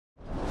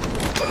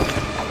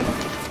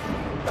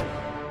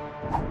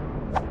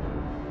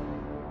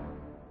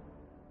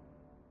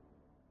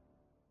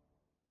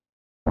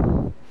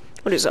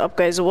What is up,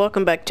 guys?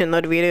 Welcome back to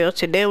another video.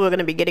 Today we're going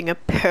to be getting a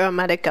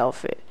paramedic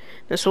outfit.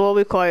 This will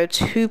require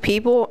 2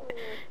 people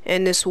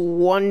in this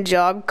one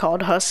job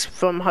called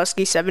from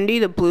Husky 70,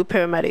 the blue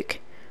paramedic.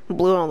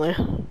 Blue only.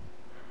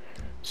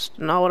 So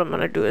now what I'm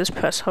going to do is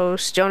press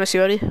host. Jonas,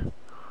 you ready?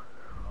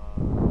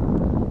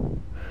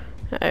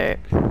 Alright.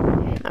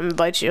 I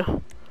invite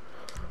you.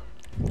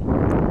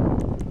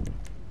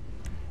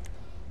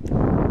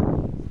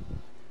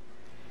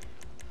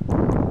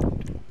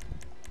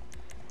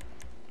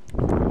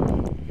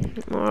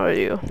 Where are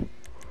you?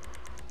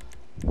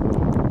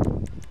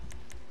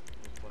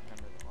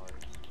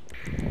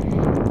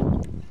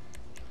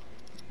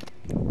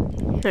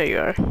 There you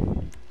are.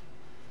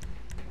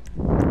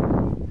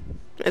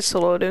 It's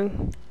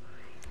loading.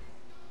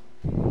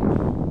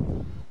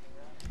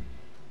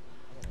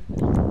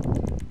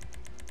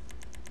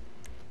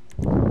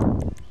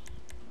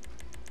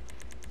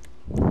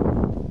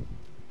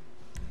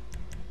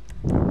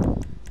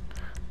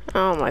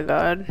 Oh my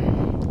god.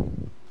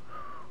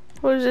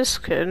 What is this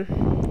kid?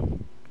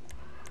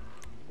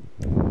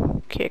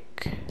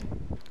 Kick.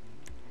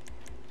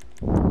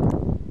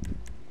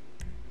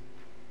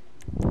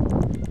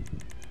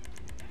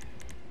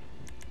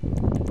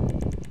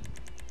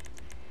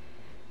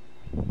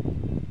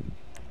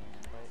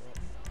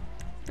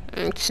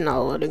 It's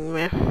not letting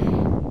me.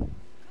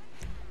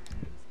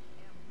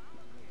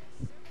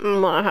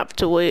 I'm gonna have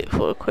to wait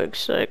for a quick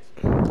sec.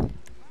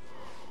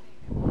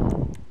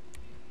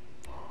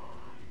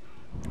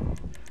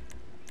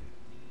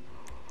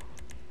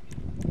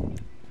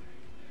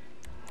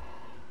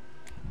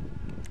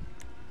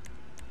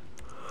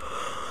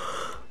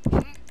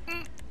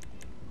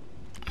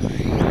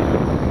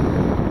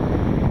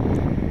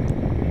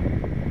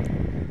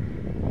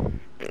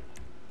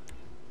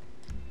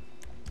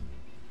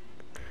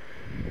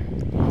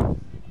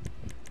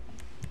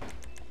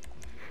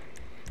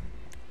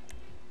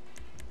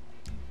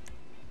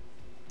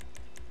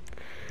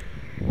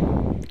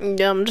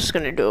 Yeah, I'm just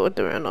gonna do it with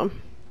the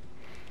random.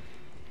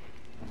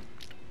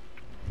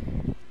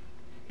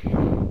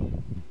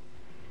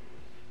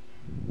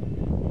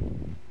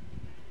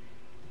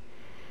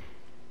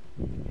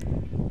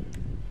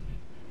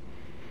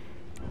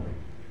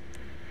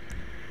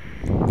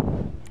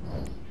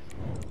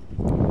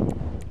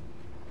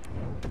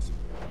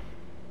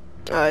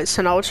 Alright,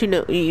 so now what you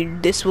know,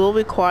 this will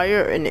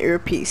require an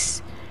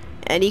earpiece.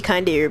 Any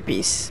kind of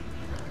earpiece.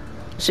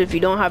 So if you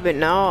don't have it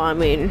now, I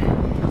mean,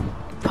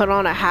 put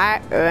on a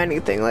hat or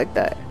anything like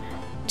that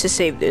to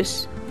save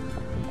this.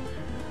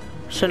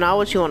 So now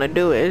what you want to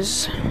do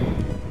is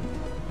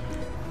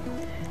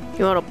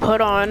you want to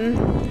put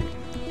on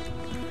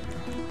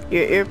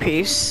your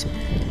earpiece,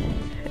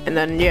 and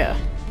then yeah,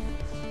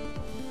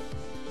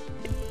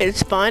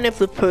 it's fine if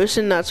the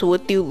person that's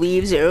with you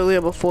leaves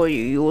earlier before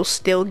you. You will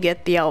still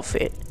get the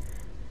outfit.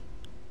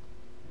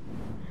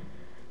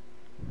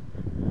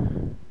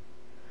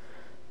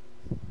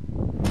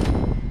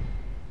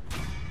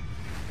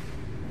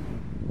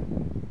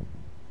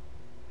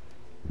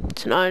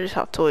 So now I just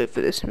have to wait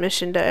for this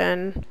mission to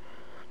end.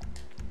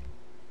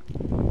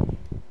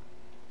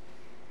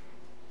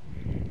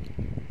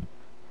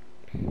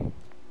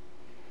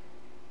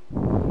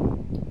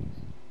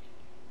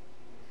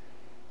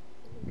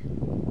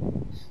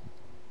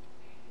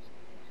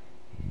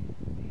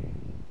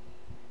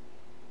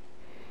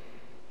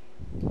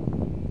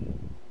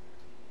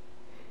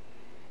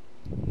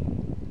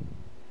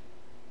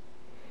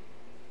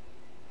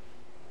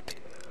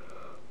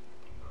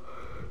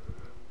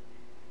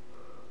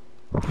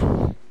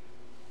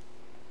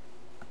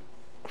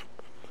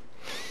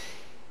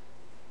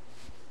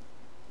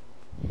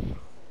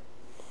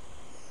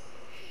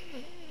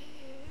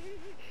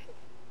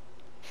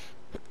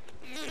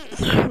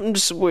 I'm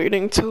just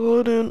waiting to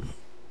load in.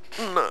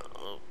 No.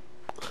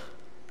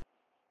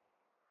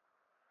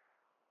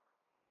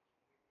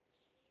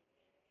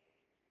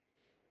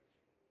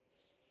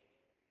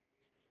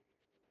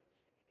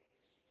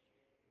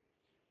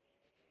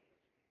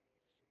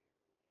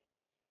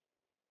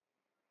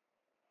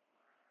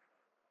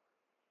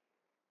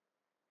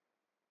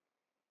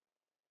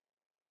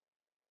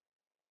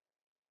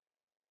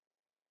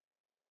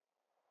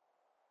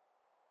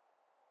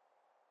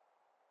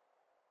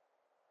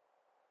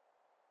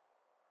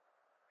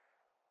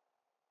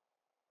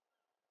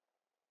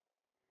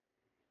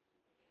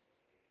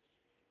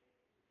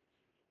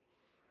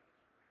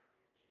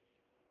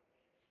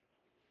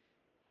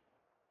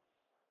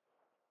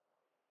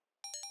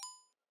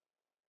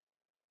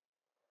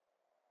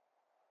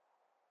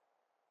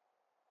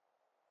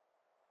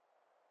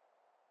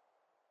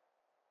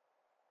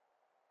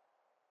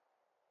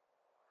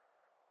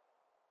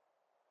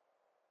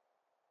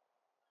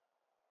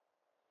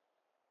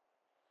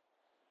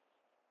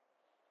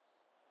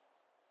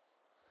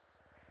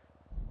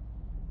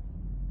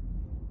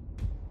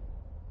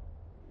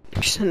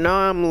 So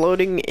now I'm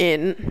loading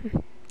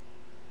in,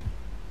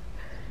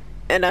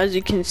 and as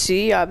you can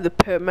see, I have the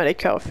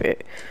paramedic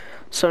outfit.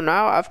 So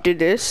now after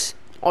this,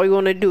 all you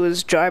want to do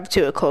is drive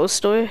to a clothes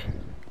store,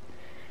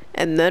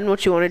 And then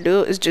what you want to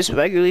do is just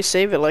regularly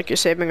save it like you're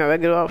saving a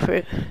regular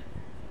outfit.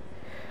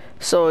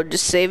 So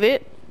just save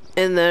it,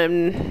 and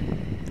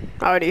then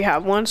I already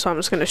have one, so I'm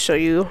just gonna show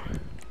you.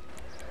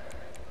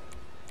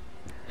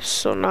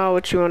 So now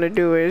what you want to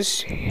do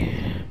is,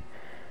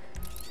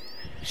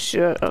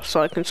 so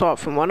I can swap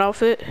from one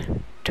outfit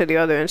to the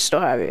other and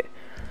still have it.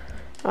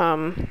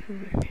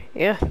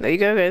 Yeah, there you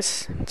go,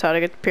 guys. That's how to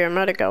get the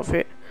paramedic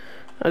outfit.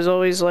 As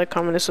always, like,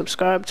 comment, and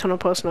subscribe, turn on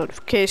post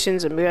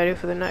notifications, and be ready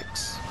for the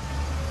next.